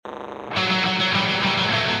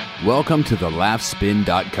Welcome to the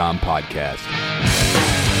laughspin.com podcast.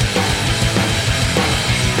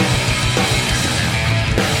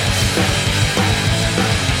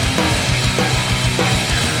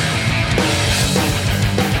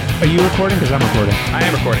 Are you recording? Because I'm recording. I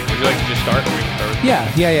am recording. Would you like to just start? We can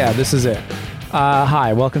start. Yeah. This is it.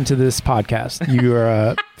 Hi, welcome to this podcast. You are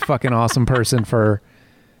a fucking awesome person for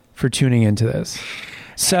tuning into this.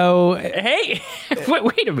 So, Hey,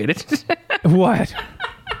 wait a minute. what?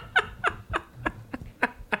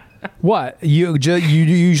 What? You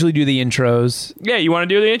usually do the intros. Yeah, you want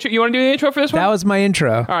to do the intro? You want to do the intro for this one? That was my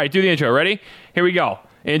intro. All right, do the intro. Ready? Here we go.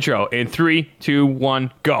 Intro in 3, 2,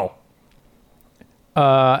 1, go.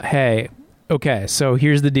 Hey. Okay, so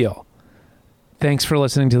here's the deal. Thanks for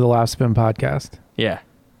listening to the Laugh Spin podcast. Yeah.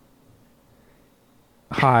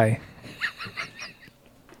 Hi.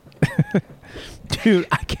 Dude,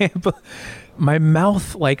 I can't my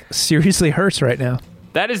mouth seriously hurts right now.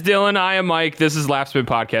 That is Dylan. I am Mike. This is Laugh Spin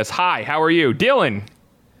Podcast. Hi, how are you, Dylan?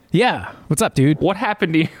 Yeah. What's up, dude? What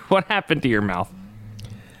happened to you? What happened to your mouth?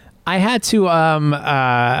 I had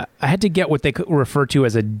to get what they could refer to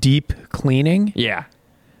as a deep cleaning. Yeah.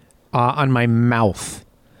 On my mouth.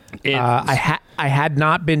 I had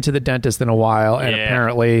not been to the dentist in a while, and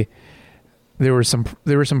apparently there were some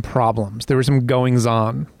problems. There were some goings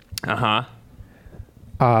on.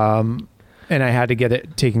 And I had to get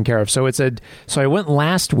it taken care of. So I went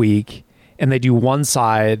last week, and they do one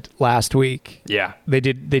side last week. Yeah. They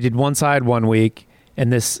did one side 1 week,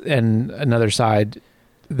 and another side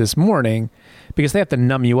this morning, because they have to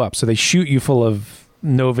numb you up. So they shoot you full of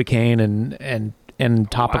Novocaine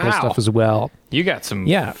and topical stuff as well. You got some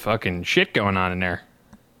fucking shit going on in there.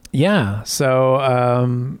 Yeah.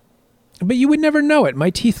 So, but you would never know it.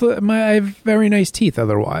 I have very nice teeth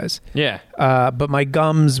otherwise. Yeah. But my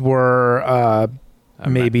gums were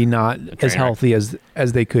maybe not as healthy as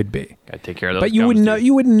they could be. Gotta take care of those. But you wouldn't know.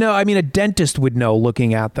 You wouldn't know. I mean, a dentist would know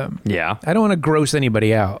looking at them. Yeah. I don't want to gross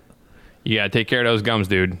anybody out. You gotta take care of those gums,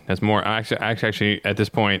 dude. That's more actually at this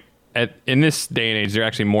point, in this day and age, they're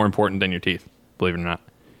actually more important than your teeth. Believe it or not.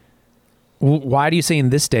 Why do you say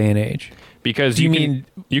in this day and age? Because you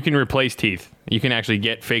can replace teeth. You can actually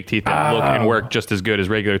get fake teeth that look and work just as good as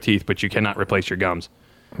regular teeth, but you cannot replace your gums.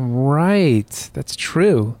 Right. That's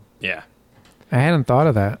true. Yeah. I hadn't thought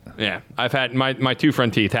of that. Yeah. I've had my two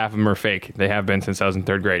front teeth, half of them are fake. They have been since I was in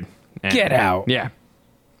third grade. And, Get out. Yeah.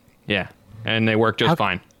 Yeah. And they work just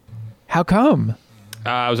fine. How come?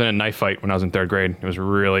 I was in a knife fight when I was in third grade. It was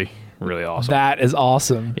really, really awesome. That is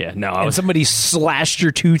awesome. Yeah. No. And somebody slashed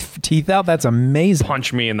your teeth out? That's amazing.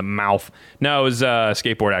 Punched me in the mouth. No, it was a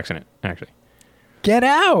skateboard accident, actually. Get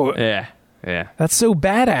out. Yeah. Yeah. That's so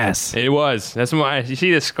badass. It was. That's why. You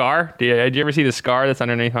see the scar? Did you ever see the scar that's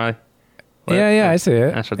underneath my... Yeah, I see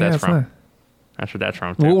it. That's what that's from. Nice. That's what that's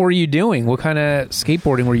from, too. What were you doing? What kind of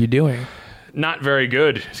skateboarding were you doing? Not very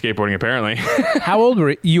good skateboarding, apparently. How old were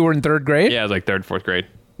you? You were in third grade? Yeah, I was like third, fourth grade.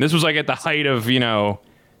 This was at the height of, the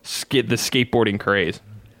skateboarding craze.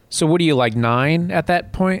 So what are you, 9 at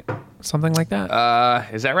that point? Something like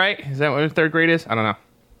that? Is that right? Is that what third grade is? I don't know.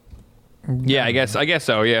 Yeah, I guess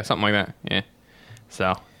so. Yeah, something like that. Yeah.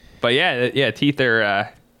 So, but teeth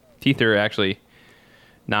are actually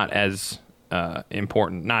not as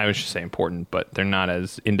important. No, I was just say important, but they're not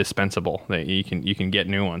as indispensable. You can get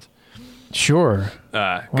new ones. Sure.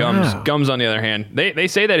 Gums on the other hand, they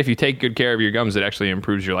say that if you take good care of your gums, it actually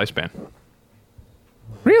improves your lifespan.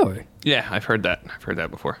 Really? Yeah, I've heard that. I've heard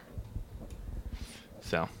that before.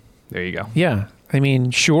 So, there you go. Yeah. I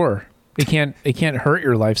mean, sure. It can't hurt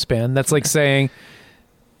your lifespan. That's like saying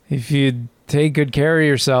if you take good care of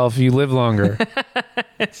yourself, you live longer.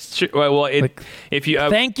 It's true. Well, if you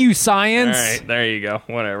thank you, science. All right, there you go.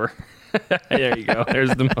 Whatever. There you go.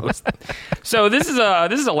 There's the most. So this is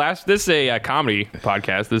a comedy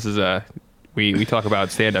podcast. This is we talk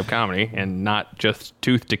about stand-up comedy and not just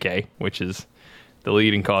tooth decay, which is the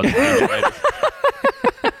leading cause of gingivitis.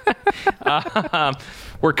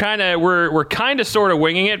 We're kind of sort of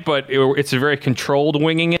winging it, but it's a very controlled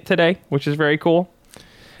winging it today, which is very cool.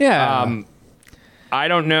 Yeah. I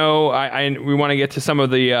don't know. We want to get to some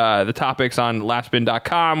of the topics on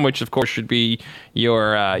laughspin.com, which of course should be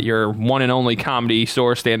your one and only comedy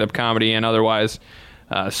source, stand-up comedy, and otherwise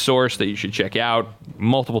source that you should check out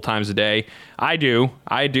multiple times a day. I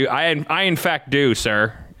in fact do,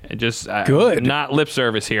 sir. Just good. Not lip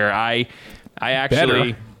service here. I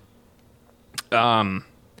actually. How long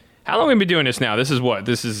have we been doing this now? This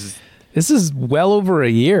is well over a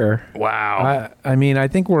year. Wow. I mean, I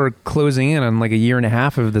think we're closing in on a year and a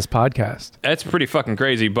half of this podcast. That's pretty fucking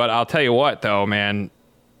crazy. But I'll tell you what, though, man.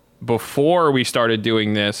 Before we started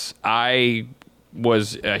doing this, I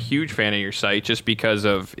was a huge fan of your site just because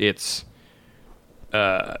of its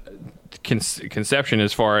conception,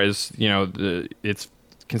 as far as it's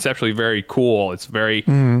conceptually very cool. It's very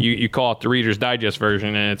you call it the Reader's Digest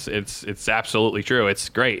version, and it's absolutely true. It's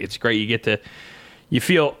great. It's great.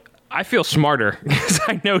 I feel smarter because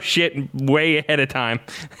I know shit way ahead of time.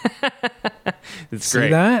 It's great.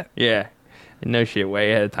 See that? Yeah. No shit,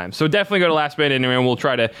 way ahead of time. So definitely go to Last Spin, and we'll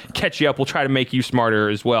try to catch you up. We'll try to make you smarter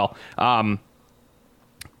as well. One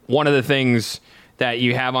of the things that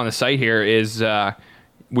you have on the site here is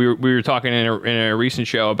we were talking in a recent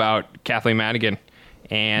show about Kathleen Madigan,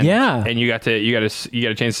 and you got a chance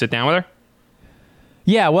to sit down with her.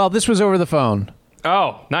 Yeah, well, this was over the phone.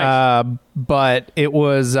 Oh, nice. But it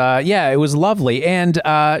was it was lovely, and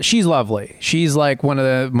she's lovely. She's like one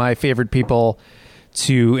of my favorite people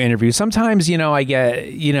to interview. Sometimes, I get,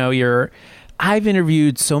 I've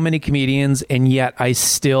interviewed so many comedians, and yet I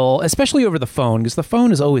still, especially over the phone, because the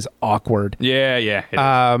phone is always awkward. Yeah.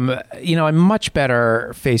 I'm much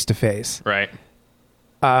better face to face. Right.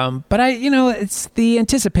 But it's the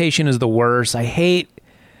anticipation is the worst. I hate,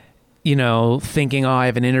 thinking, I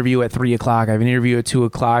have an interview at 3:00, I have an interview at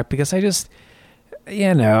 2:00, because I just,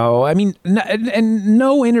 and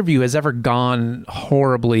no interview has ever gone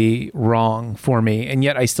horribly wrong for me, and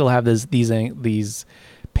yet I still have these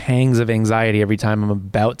pangs of anxiety every time I'm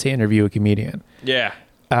about to interview a comedian. Yeah.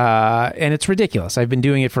 And it's ridiculous. I've been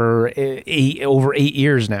doing it for over 8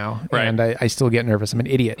 years now, right. And I still get nervous. I'm an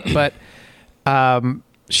idiot. But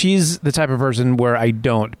she's the type of person where I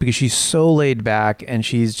don't, because she's so laid back, and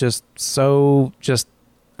she's just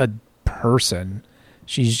a person.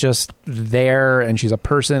 She's just there, and she's a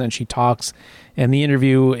person, and she talks, and the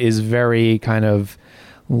interview is very kind of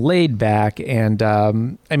laid back.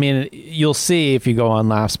 And you'll see if you go on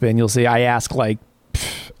Laughspin, you'll see I ask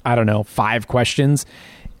 5 questions,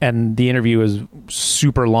 and the interview is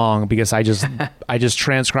super long because I just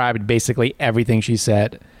transcribed basically everything she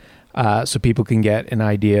said, so people can get an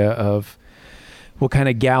idea of what kind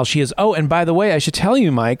of gal she is. Oh, and by the way, I should tell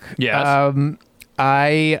you, Mike. Yes.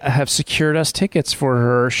 I have secured us tickets for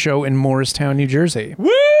her show in Morristown, New Jersey.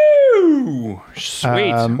 Woo!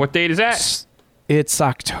 Sweet. What date is that? It's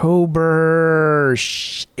October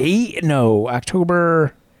 8th. No,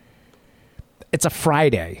 October. It's a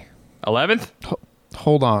Friday. 11th?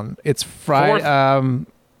 Hold on. It's Friday.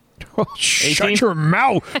 Shut your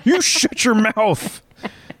mouth. You shut your mouth.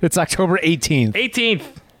 It's October 18th. 18th.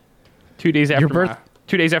 2 days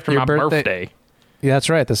after my birthday. Yeah,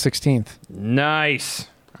 that's right. The 16th. Nice.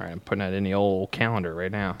 All right, I'm putting that in the old calendar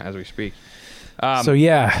right now as we speak. So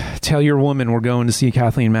tell your woman we're going to see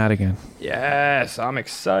Kathleen Madigan. Yes, I'm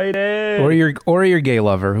excited. Or your gay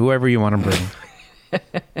lover, whoever you want to bring.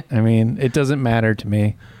 I mean, it doesn't matter to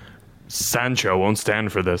me. Sancho won't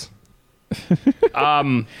stand for this.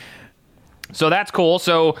 So that's cool.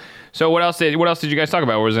 So what else did you guys talk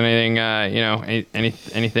about? Was there anything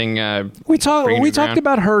anything? We talked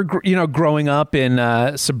about her, growing up in in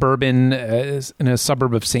a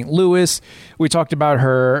suburb of St. Louis. We talked about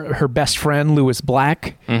her best friend Lewis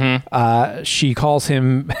Black. Mm-hmm. She calls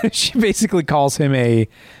him. She basically calls him a.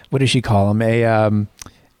 What does she call him? A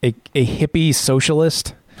hippie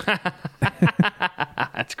socialist.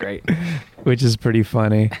 That's great. Which is pretty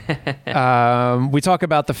funny. We talk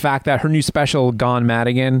about the fact that her new special, Gone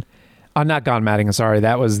Madigan, not Gone Madigan, sorry,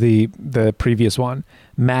 that was the previous one.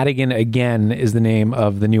 Madigan Again is the name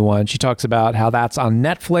of the new one. She talks about how that's on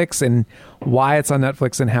Netflix and why it's on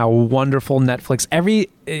Netflix and how wonderful Netflix.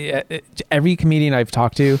 Every comedian I've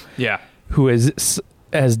talked to, who has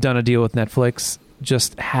done a deal with Netflix,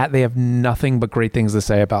 they have nothing but great things to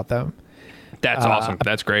say about them. That's awesome.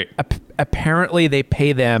 That's great. Apparently, they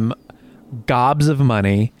pay them gobs of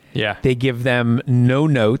money. Yeah. They give them no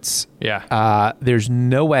notes. Yeah. There's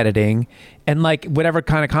no editing. And whatever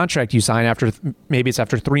kind of contract you sign maybe it's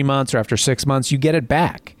after 3 months or after 6 months, you get it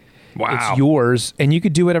back. Wow. It's yours, and you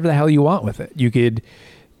could do whatever the hell you want with it. You could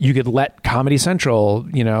let Comedy Central,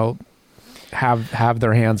 have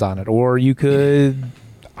their hands on it, or you could,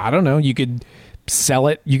 I don't know, you could sell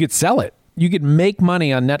it. You could sell it. You could make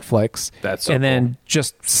money on Netflix. That's so and cool. Then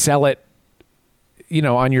just sell it,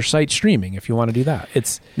 on your site streaming if you want to do that.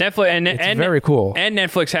 It's Netflix and very cool. And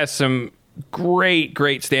Netflix has some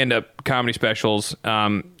great stand-up comedy specials.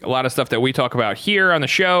 A lot of stuff that we talk about here on the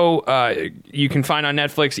show, you can find on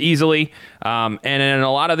Netflix easily. And then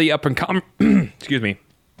a lot of the excuse me,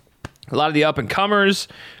 a lot of the up-and-comers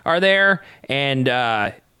are there, and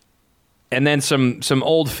then some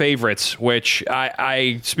old favorites, which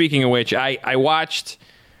speaking of which, I watched.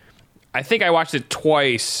 I think I watched it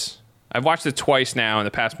twice I've watched it twice now in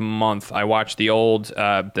the past month. I watched the old,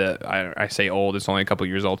 I say old, it's only a couple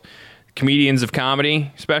years old, Comedians of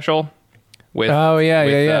Comedy special with sure.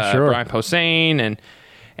 Brian Posehn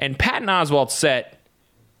and Patton Oswalt's set.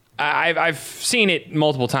 I've seen it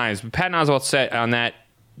multiple times, but Patton Oswalt's set on that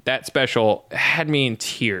special had me in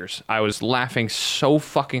tears. I was laughing so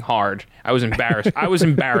fucking hard. I was embarrassed. I was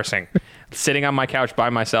embarrassing. Sitting on my couch by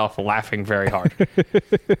myself, laughing very hard.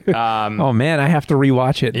 Oh man, I have to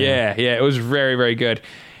rewatch it now. Yeah, it was very, very good.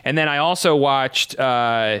 And then I also watched,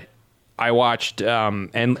 and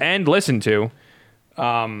listened to,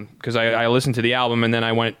 because I listened to the album, and then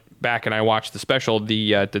I went back and I watched the special,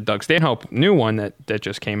 the Doug Stanhope new one that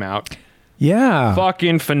just came out. Yeah,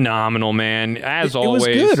 fucking phenomenal, man. As always,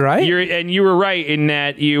 it was good, right? You were right in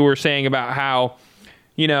that you were saying about how,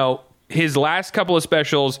 his last couple of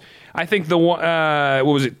specials. I think the one,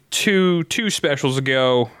 what was it? Two specials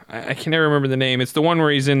ago. I can never remember the name. It's the one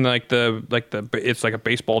where he's in it's like a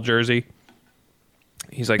baseball jersey.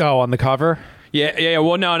 He's like, on the cover. Yeah.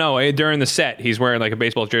 Well, no. During the set, he's wearing like a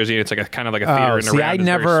baseball jersey. And it's like a kind of like a theater in the round. It's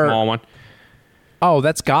a very small one. Oh,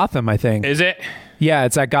 that's Gotham, I think. Is it? Yeah,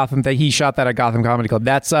 it's at Gotham. He shot that at Gotham Comedy Club.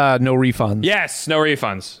 That's No Refunds. Yes, No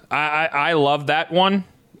Refunds. I love that one.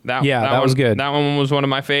 That was good. That one was one of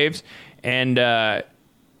my faves. And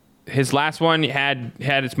his last one had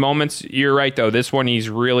its moments. You're right, though. This one, he's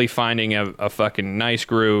really finding a fucking nice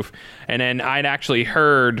groove. And then I'd actually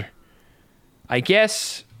heard, I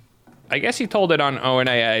guess he told it on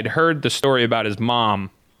O&A. I'd heard the story about his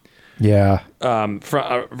mom. Yeah. On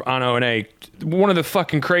O&A. One of the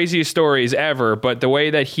fucking craziest stories ever, but the way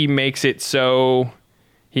that he makes it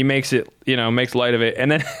makes light of it.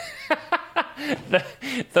 And then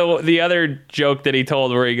the other joke that he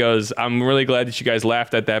told where he goes, I'm really glad that you guys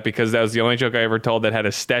laughed at that because that was the only joke I ever told that had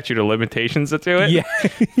a statute of limitations to it. Yeah.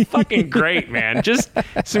 Fucking great, man. Just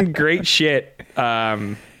some great shit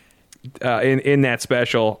in that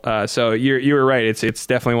special. So you were right. It's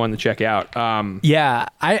definitely one to check out. Yeah.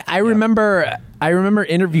 I remember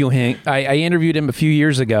interviewing I interviewed him a few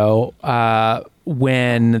years ago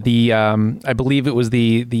when the I believe it was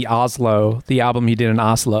the Oslo, the album he did in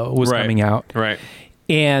Oslo was coming out. Right.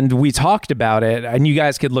 And we talked about it, and you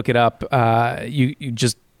guys could look it up. You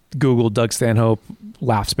just Google Doug Stanhope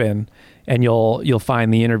Laugh Spin, and you'll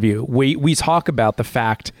find the interview. We talk about the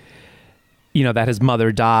fact, that his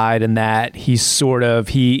mother died, and that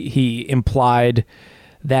he implied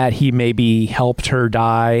that he maybe helped her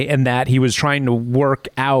die, and that he was trying to work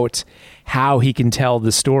out how he can tell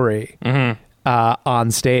the story. Mm-hmm.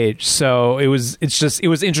 On stage. So it was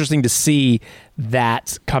interesting to see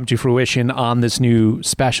that come to fruition on this new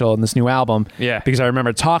special and this new album. Yeah. Because I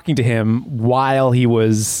remember talking to him while he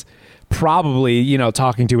was probably,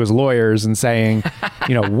 talking to his lawyers and saying,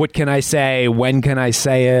 what can I say? When can I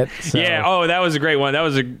say it? So. Yeah. Oh, that was a great one. That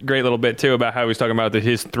was a great little bit too about how he was talking about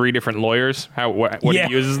his 3 different lawyers, what he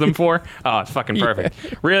uses them for. Oh, it's fucking perfect.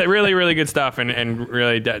 Yeah. Really, really, really good stuff, and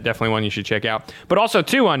really definitely one you should check out. But also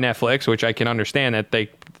too on Netflix, which I can understand that they,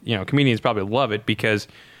 comedians probably love it because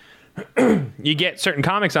you get certain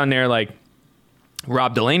comics on there like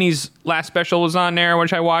Rob Delaney's last special was on there,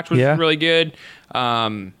 which I watched, was really good.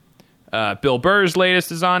 Bill Burr's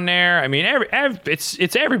latest is on there. I mean,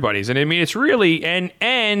 it's everybody's, and I mean it's really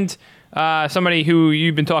and somebody who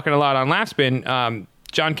you've been talking a lot on Laugh Spin,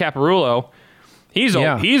 John Caparulo. He's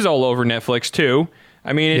all over Netflix too.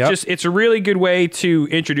 I mean, it's a really good way to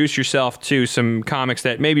introduce yourself to some comics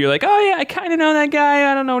that maybe you're like, oh yeah, I kind of know that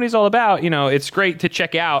guy. I don't know what he's all about. It's great to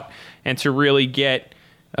check out and to really get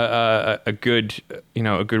a good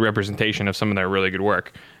representation of some of their really good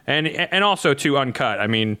work, and also to Uncut. I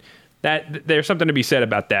mean. That there's something to be said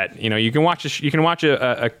about that. You can watch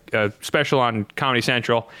a special on Comedy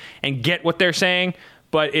Central and get what they're saying,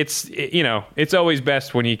 but it's always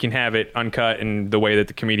best when you can have it uncut in the way that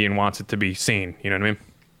the comedian wants it to be seen. You know what I mean?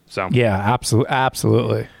 So yeah,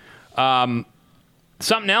 absolutely.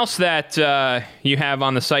 Something else that you have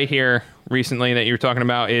on the site here recently that you were talking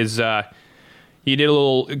about is you did a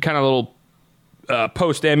little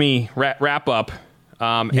post Emmy wrap up.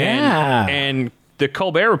 And the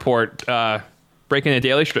Colbert Report, breaking the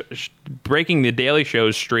Daily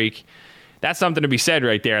Show's streak. That's something to be said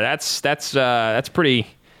right there. That's pretty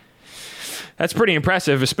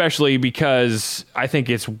impressive, especially because I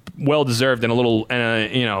think it's well deserved and a little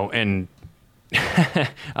a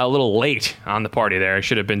little late on the party there. It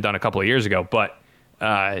should have been done a couple of years ago, but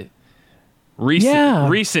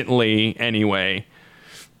recently anyway,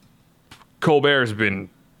 Colbert's been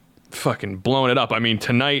fucking blowing it up. I mean,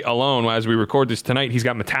 tonight alone, as we record this tonight, he's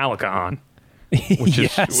got Metallica on, which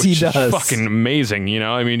is he does. fucking amazing.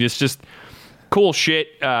 I mean, it's just cool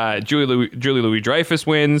shit. Julie Louis-Dreyfus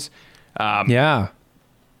wins. Yeah.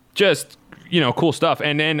 Just, cool stuff.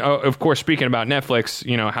 And then, of course, speaking about Netflix,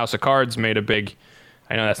 House of Cards made a big...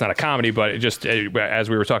 I know that's not a comedy, but as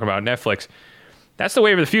we were talking about Netflix, that's the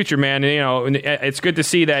wave of the future, man. It's good to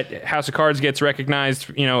see that House of Cards gets recognized,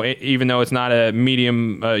 even though it's not a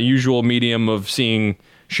usual medium of seeing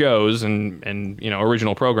shows and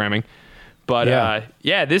original programming. But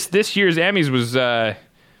this year's Emmys was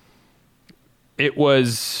it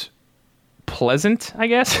was pleasant, I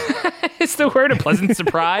guess. It's the word, a pleasant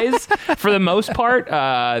surprise for the most part.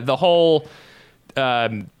 The whole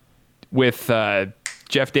with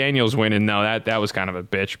Jeff Daniels winning, though, that was kind of a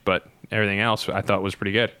bitch, but everything else I thought was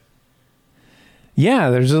pretty good. Yeah,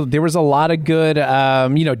 there was a lot of good.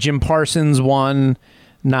 Jim Parsons won.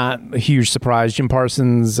 Not a huge surprise. Jim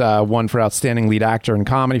Parsons won for outstanding lead actor in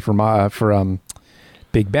comedy for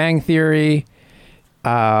Big Bang Theory.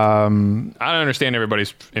 I don't understand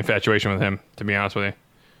everybody's infatuation with him, to be honest with you.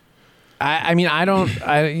 I mean,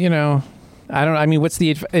 what's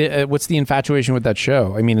the infatuation with that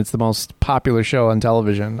show? I mean, it's the most popular show on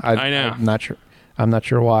television. I know. I'm not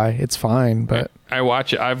sure why. It's fine, but I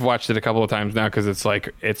watch it. I've watched it a couple of times now because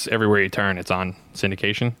it's everywhere you turn. It's on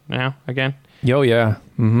syndication now again. Oh yeah.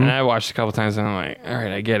 Mm-hmm. And I watched it a couple of times and I'm like, all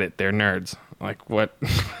right, I get it. They're nerds. Like what?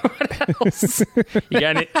 What else? You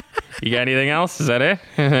got anything else? Is that it?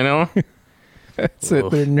 That's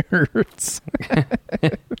it. They're nerds.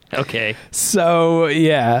 Okay. So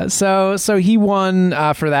yeah. So he won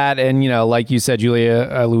for that, and like you said,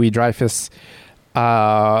 Julia Louis-Dreyfus.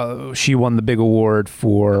 She won the big award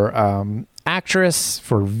for actress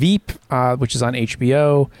for Veep, which is on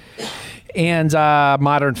HBO, and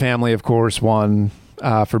Modern Family, of course, won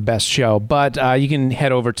for best show. But you can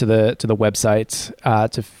head over to the website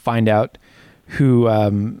to find out who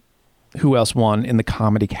else won in the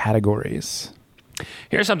comedy categories.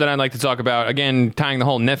 Here's something I'd like to talk about. Again, tying the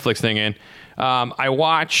whole Netflix thing in. I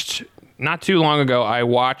watched, not too long ago,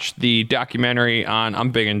 the documentary on...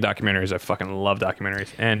 I'm big in documentaries. I fucking love documentaries.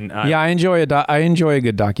 And I enjoy a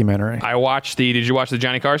good documentary. Did you watch the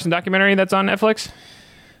Johnny Carson documentary that's on Netflix?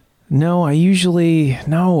 No,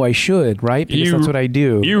 I should, right? Because that's what I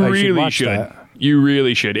do. You really should. You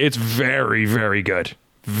really should. It's very, very good.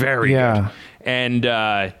 Very good. And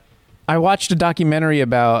I watched a documentary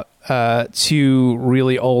about two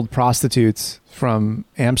really old prostitutes from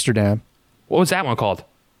Amsterdam. What was that one called?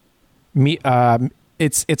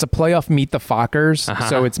 It's a play off Meet the Fockers,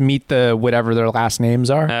 so it's Meet the whatever their last names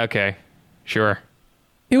are. Okay, sure.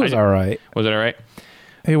 It was all right. Was it all right?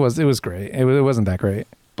 It was great. It wasn't that great.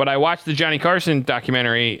 But I watched the Johnny Carson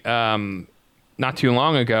documentary not too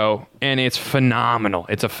long ago, and it's phenomenal.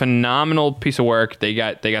 It's a phenomenal piece of work. They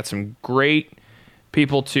got some great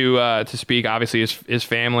people to speak. Obviously, his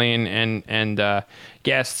family and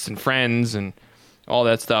guests and friends and all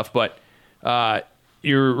that stuff. But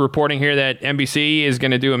you're reporting here that NBC is going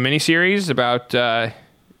to do a miniseries about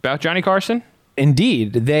Johnny Carson.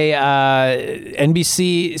 Indeed, they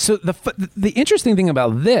NBC. So the interesting thing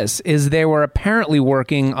about this is they were apparently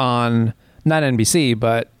working on, not NBC,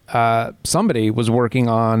 but somebody was working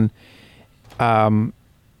on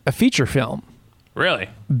a feature film. Really?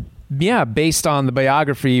 Yeah, based on the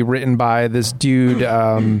biography written by this dude,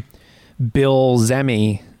 Bill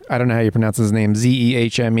Zehme. I don't know how you pronounce his name.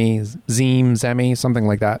 Zehme, Zehme, something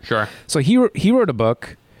like that. Sure. So he wrote a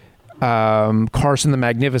book, Carson the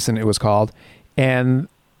Magnificent, it was called. And,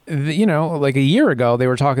 like a year ago, they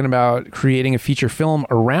were talking about creating a feature film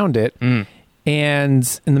around it. Mm.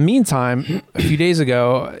 And in the meantime, a few days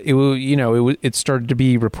ago, it started to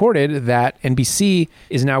be reported that NBC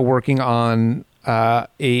is now working on a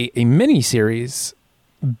mini series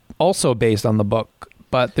also based on the book,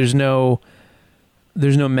 but there's no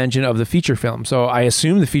mention of the feature film. So I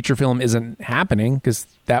assume the feature film isn't happening because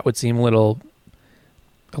that would seem a little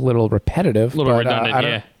repetitive, a little redundant.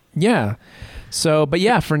 Yeah. Yeah. So, but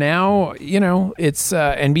yeah, for now, it's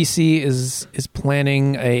NBC is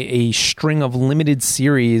planning a string of limited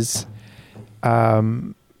series,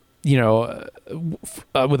 with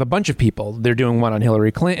a bunch of people. They're doing one on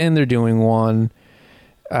Hillary Clinton. They're doing one.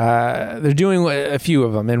 They're doing a few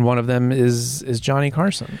of them, and one of them is Johnny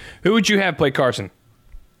Carson. Who would you have play Carson?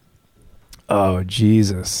 Oh,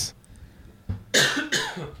 Jesus.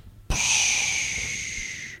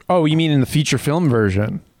 Oh, you mean in the feature film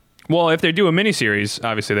version? Well, if they do a miniseries,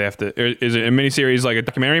 obviously they have to. Is it a miniseries like a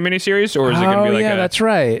documentary miniseries, or is it going to be like that's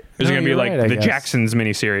right. Is it going to be like the guess. Jacksons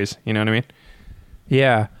miniseries? You know what I mean?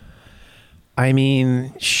 Yeah. I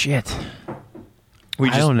mean, shit.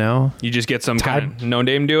 I don't know. You just get some kind of no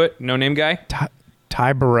name guy.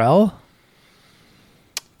 Ty Burrell.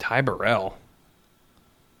 Ty Burrell.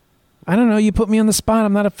 I don't know. You put me on the spot.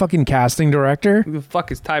 I'm not a fucking casting director. Who the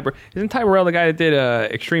fuck is Ty Burrell? Isn't Ty Burrell the guy that did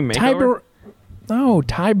Extreme Makeover?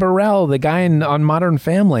 Ty Burrell, the guy on Modern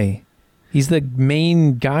Family. He's the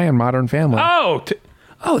main guy on Modern Family. Oh,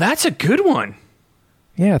 that's a good one.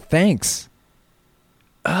 Yeah, thanks.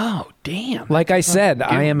 Oh, damn. Like I said,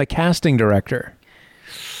 I am a casting director.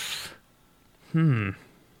 I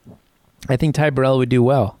think Ty Burrell would do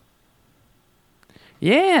well.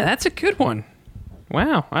 Yeah, that's a good one.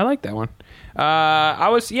 Wow, I like that one. I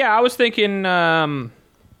was thinking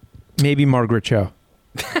Maybe Margaret Cho.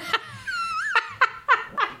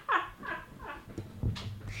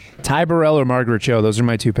 Ty Burrell or Margaret Cho, those are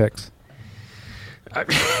my two picks.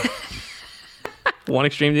 one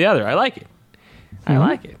extreme to the other. I like it. I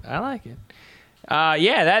like it.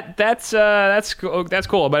 That's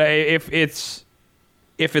cool. But if it's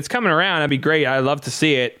coming around, that'd be great. I'd love to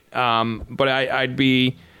see it. But I'd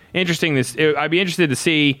be interested to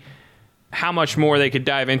see how much more they could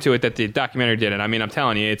dive into it that the documentary did. And I mean, I'm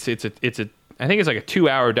telling you, I think it's like a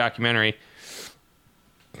 2-hour documentary,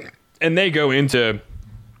 and they go into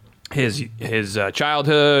his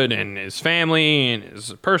childhood and his family and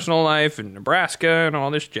his personal life in Nebraska and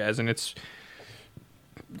all this jazz, and it's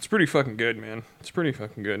pretty fucking good, man. It's pretty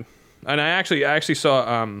fucking good. And I actually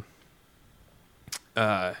saw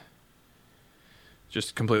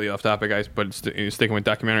just completely off topic, guys, but sticking with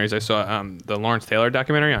documentaries, I saw the Lawrence Taylor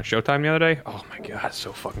documentary on Showtime the other day. Oh my god, it's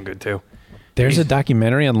so fucking good too. There's a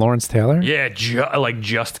documentary on Lawrence Taylor? Yeah,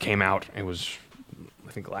 just came out. It was,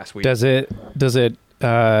 I think, last week. Does it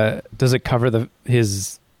cover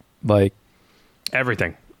his like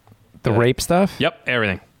everything? The rape stuff? Yep,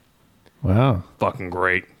 everything. Wow. Fucking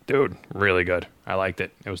great. Dude, really good. I liked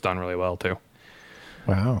it. It was done really well too.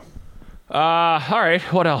 Wow. All right.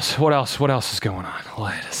 What else is going on?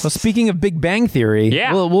 Well, speaking of Big Bang Theory,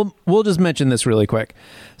 yeah. we'll just mention this really quick.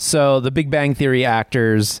 So the Big Bang Theory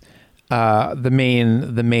actors, the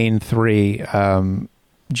main three,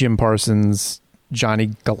 Jim Parsons, Johnny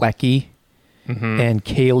Galecki, and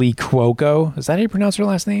Kaylee Cuoco. Is that how you pronounce her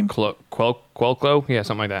last name? Cuoco? Yeah,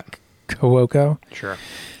 something like that. Cuoco? Sure.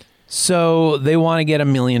 So they want to get $1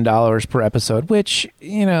 million per episode, which,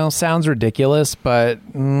 sounds ridiculous, but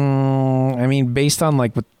I mean, based on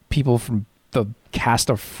like what people from the cast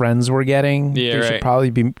of Friends were getting, they should probably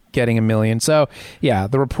be getting $1 million. So yeah,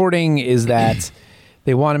 the reporting is that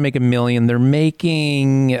they want to make $1 million. They're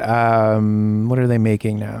making, what are they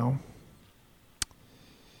making now?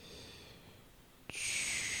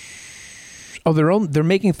 Oh, they're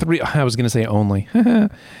making three. I was going to say only.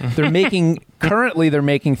 Currently they're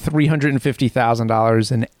making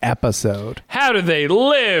 $350,000 an epised. How do they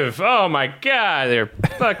live? Oh my god, they're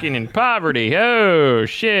fucking in poverty. Oh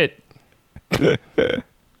shit. Can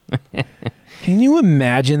you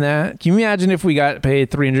imagine that? Can you imagine if we got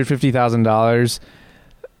paid $350,000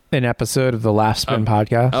 an episode of the Laugh Spin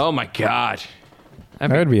podcast? Oh my god,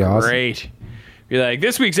 that would be awesome. Great. You're like,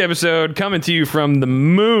 this week's episode coming to you from the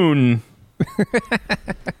moon.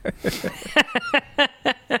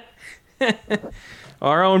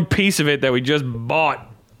 Our own piece of it that we just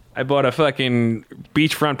bought. I bought a fucking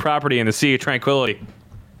beachfront property in the Sea of Tranquility.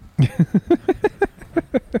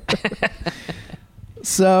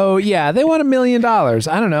 So yeah, they want $1 million.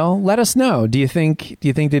 I don't know. Let us know. Do you think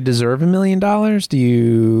they deserve $1 million? Do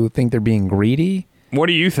you think they're being greedy? What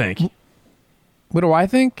do you think? What do I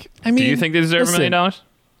think? I mean, do you think they deserve $1 million?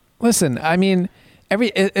 Listen, I mean,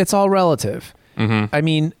 it's all relative. I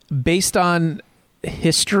mean, based on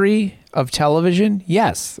history of television,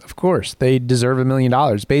 yes, of course, they deserve $1 million.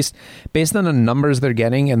 Based on the numbers they're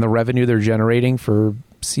getting and the revenue they're generating for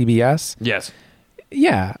CBS. Yes.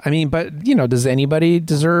 Yeah, I mean, but does anybody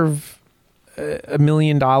deserve $1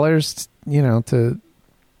 million?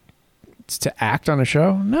 To act on a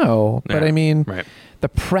show? No, but I mean, the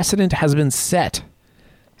precedent has been set.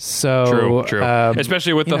 So true.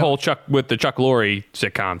 Especially with the whole Chuck Lorre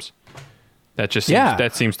sitcoms. That just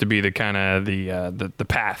seems to be the kind of the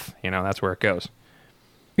path. That's where it goes.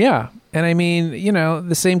 Yeah, and I mean,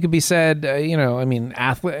 the same could be said. I mean,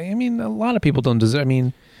 a lot of people don't deserve. I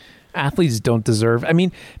mean, athletes don't deserve. I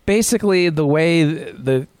mean, basically, the way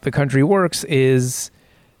the country works is,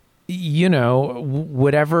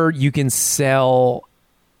 whatever you can sell,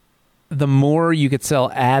 the more you could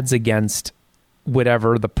sell ads against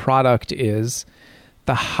whatever the product is,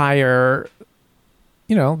 the higher.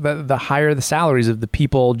 The higher the salaries of the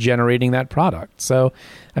people generating that product. So,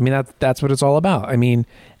 I mean, that's what it's all about. I mean,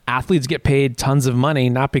 athletes get paid tons of money,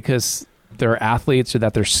 not because they're athletes or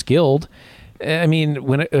that they're skilled. I mean,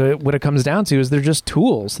 what it comes down to is they're just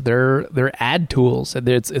tools. They're ad tools.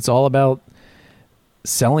 It's all about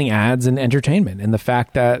selling ads and entertainment, and the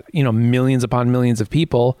fact that, you know, millions upon millions of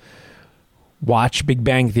people watch Big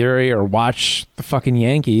Bang Theory or watch the fucking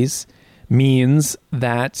Yankees means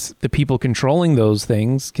that the people controlling those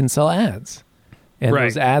things can sell ads. And Right.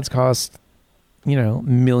 those ads cost, you know,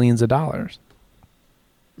 millions of dollars.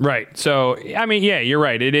 Right. So, I mean, yeah, you're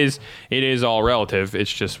right. It is all relative.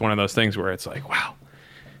 It's just one of those things where it's like, wow,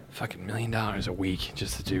 fucking $1 million a week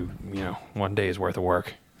just to do, you know, one day's worth of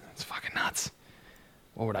work. It's fucking nuts.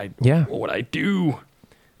 What would I do?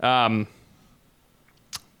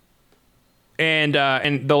 And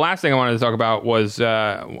the last thing I wanted to talk about was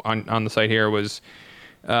on the site here was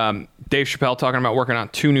Dave Chappelle talking about working on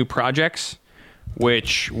 2 new projects,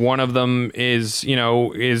 which one of them is, you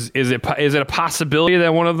know, is it a possibility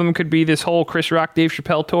that one of them could be this whole Chris Rock Dave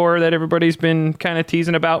Chappelle tour that everybody's been kind of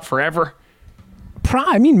teasing about forever?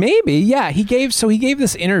 I mean, maybe. Yeah, he gave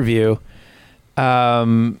this interview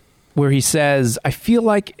where he says, I feel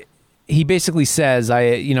like, he basically says,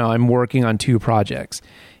 I'm working on 2 projects.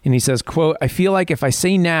 And he says, quote, I feel like if I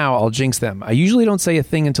say now, I'll jinx them. I usually don't say a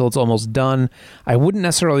thing until it's almost done. I wouldn't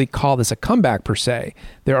necessarily call this a comeback per se.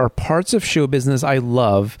 There are parts of show business I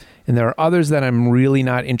love, and there are others that I'm really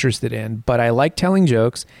not interested in. But I like telling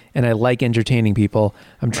jokes, and I like entertaining people.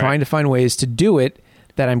 I'm trying to find ways to do it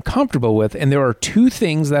that I'm comfortable with. And there are 2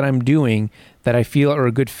 things that I'm doing that I feel are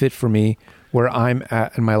a good fit for me where I'm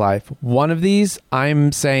at in my life. One of these,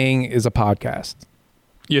 I'm saying, is a podcast.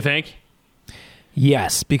 You think?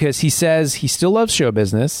 Yes, because he says he still loves show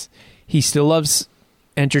business, he still loves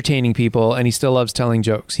entertaining people, and he still loves telling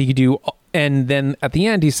jokes. He could do, and then at the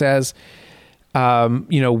end he says, I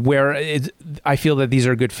feel that these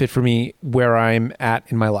are a good fit for me where I'm at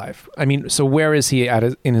in my life. I mean, so where is he at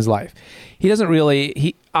in his life? He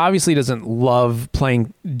obviously doesn't love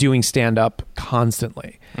doing stand-up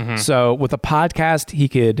constantly. Mm-hmm. So with a podcast, he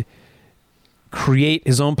could create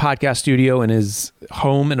his own podcast studio in his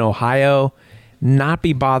home in Ohio, not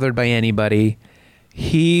be bothered by anybody.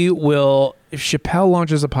 If Chappelle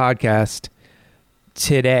launches a podcast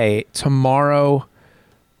tomorrow,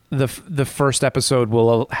 the first episode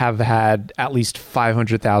will have had at least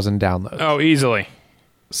 500,000 downloads. Oh, easily.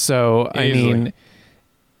 So, I mean,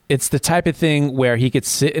 it's the type of thing where he could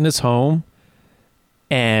sit in his home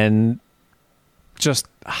and just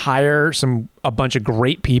hire a bunch of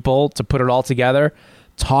great people to put it all together,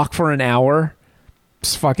 talk for an hour,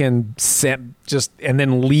 fucking and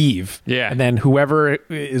then leave. Yeah. And then whoever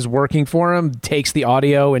is working for him takes the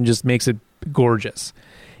audio and just makes it gorgeous.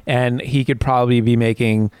 And he could probably be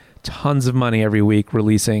making tons of money every week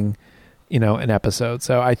releasing, an episode.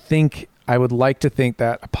 So I would like to think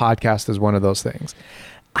that a podcast is one of those things.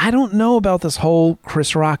 I don't know about this whole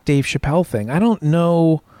Chris Rock, Dave Chappelle thing. I don't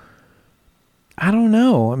know.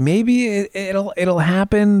 Maybe it'll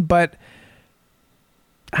happen, but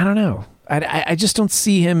I don't know. I just don't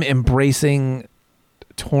see him embracing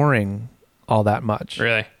touring all that much.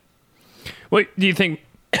 Really? What do you think?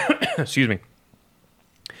 Excuse me.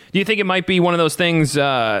 Do you think it might be one of those things,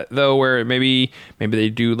 though, where maybe they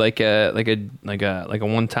do like a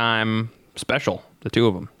one-time special, the 2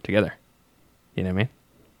 of them together? You know what I mean?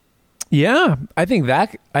 Yeah, I think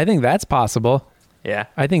that's possible. Yeah,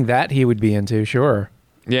 I think that he would be into, sure.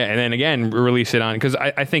 Yeah, and then again release it on, because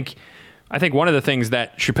I think one of the things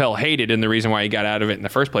that Chappelle hated, and the reason why he got out of it in the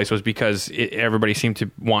first place, was because everybody seemed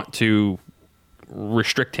to want to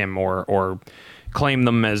restrict him or claim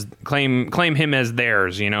him as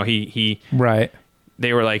theirs. He right.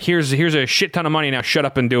 They were like, here's a shit ton of money, now shut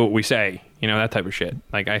up and do what we say. That type of shit.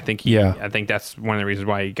 Like, I think that's one of the reasons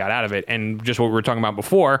why he got out of it. And just what we were talking about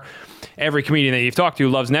before, every comedian that you've talked to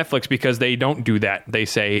loves Netflix because they don't do that. They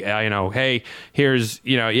say, hey, here's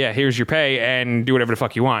your pay and do whatever the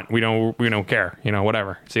fuck you want. We don't care.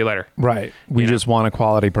 Whatever. See you later. Right. We just want a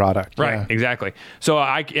quality product. Right. Yeah. Exactly. So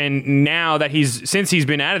and now that since he's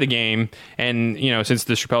been out of the game, and since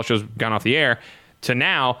the Chappelle show's gone off the air to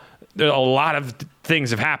now, a lot of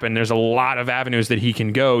things have happened. There's a lot of avenues that he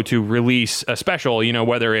can go to release a special,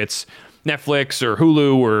 whether it's Netflix or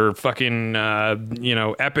Hulu or fucking,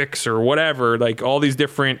 Epix or whatever, like all these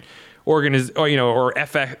different or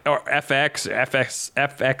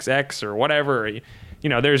FXX or whatever,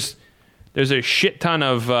 there's a shit ton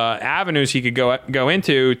of avenues he could go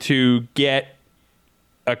into to get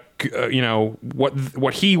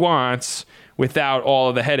what he wants without all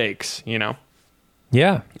of the headaches, Yeah.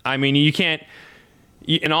 I mean, you can't,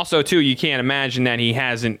 and also too, you can't imagine that he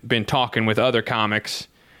hasn't been talking with other comics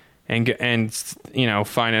and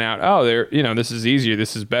finding out, oh, this is easier,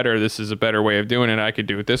 this is better, this is a better way of doing it, I could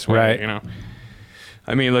do it this way, right.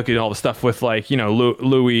 I mean, look at all the stuff with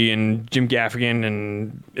Louis and Jim Gaffigan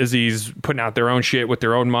and Aziz putting out their own shit with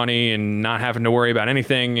their own money and not having to worry about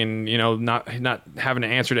anything and not having to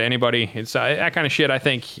answer to anybody. It's that kind of shit. I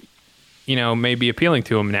think may be appealing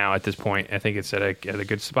to him now at this point. I think it's at a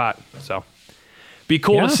good spot. So be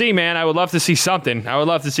cool to see, man. I would love to see something.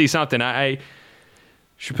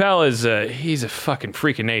 Chappelle is he's a fucking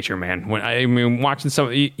freak of nature, man. Watching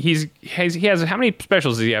some, he has how many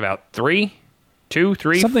specials does he have out? 3, 2,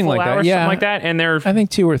 3, something full like hours, that. Yeah, something like that. And they're I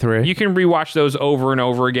think 2 or 3. You can rewatch those over and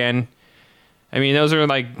over again. I mean, those are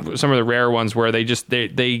like some of the rare ones where they just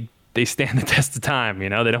they stand the test of time. They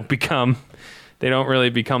don't really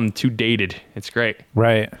become too dated. It's great.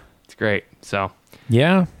 Right. It's great. So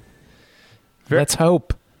yeah, let's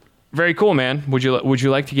hope. Very cool, man. Would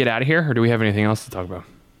you like to get out of here, or do we have anything else to talk about?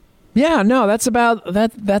 Yeah, no, that's about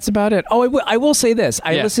it. Oh, I will say this.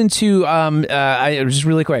 I listened to just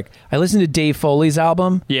really quick. I listened to Dave Foley's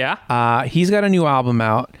album. Yeah. He's got a new album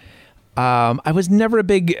out. I was never a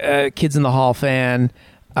big Kids in the Hall fan.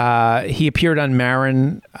 He appeared on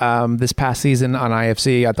Maron this past season on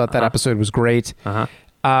IFC. I thought that episode was great.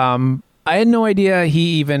 I had no idea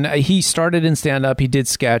he started in stand-up, he did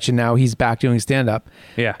sketch, and now he's back doing stand-up.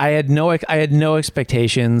 Yeah. I had no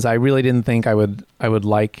expectations. I really didn't think I would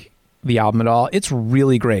like the album at all. It's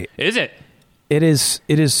really great. Is it? It is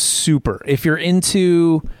super. If you're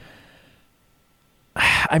into,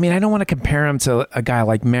 I mean, I don't want to compare him to a guy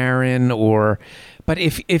like Maron but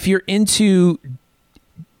if you're into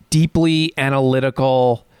deeply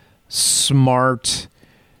analytical, smart,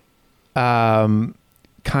 kind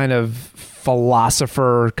of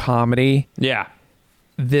philosopher comedy. Yeah.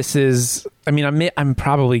 This is, I mean, I'm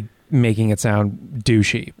probably making it sound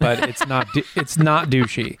douchey, but it's not, it's not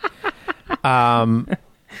douchey.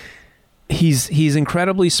 He's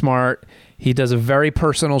incredibly smart. He does a very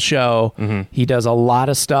personal show. Mm-hmm. He does a lot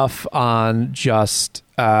of stuff on just,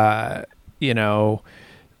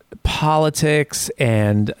 politics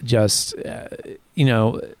and just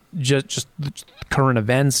current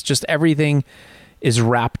events, just everything is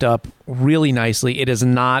wrapped up really nicely. It's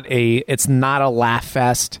not a laugh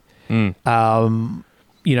fest. You're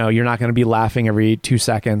not going to be laughing every 2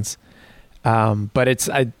 seconds. But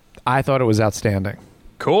I thought it was outstanding.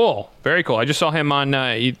 Cool. Very cool. I just saw him on,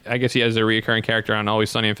 I guess he has a recurring character on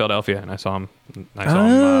Always Sunny in Philadelphia, and I saw him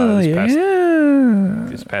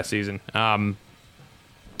this past season.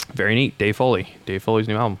 Very neat. Dave Foley. Dave Foley's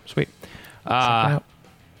new album. Sweet. Yeah,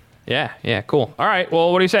 cool. All right,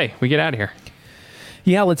 well, what do you say? We get out of here.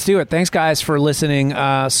 Yeah, let's do it. Thanks, guys, for listening.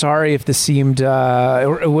 Sorry if this seemed...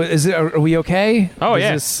 are we okay? Oh,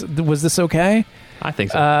 Was this okay? I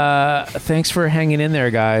think so. Thanks for hanging in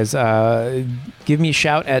there, guys. Give me a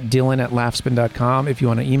shout at Dylan@laughspin.com if you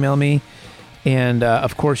want to email me. And,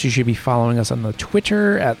 of course, you should be following us on the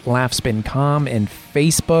Twitter at laughspin.com and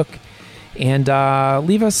Facebook. And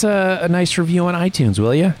leave us a nice review on iTunes,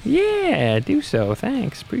 will you? Yeah, do so.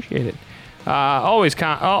 Thanks. Appreciate it. Always,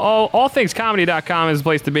 allthingscomedy.com is the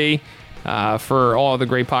place to be for all of the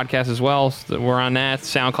great podcasts as well. So we're on that.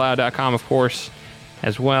 SoundCloud.com, of course,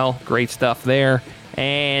 as well. Great stuff there.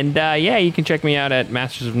 And, you can check me out at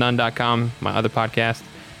mastersofnone.com, my other podcast.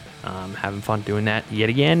 Having fun doing that yet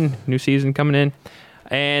again. New season coming in.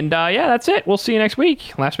 And, that's it. We'll see you next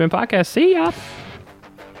week. Last Spin Podcast. See ya.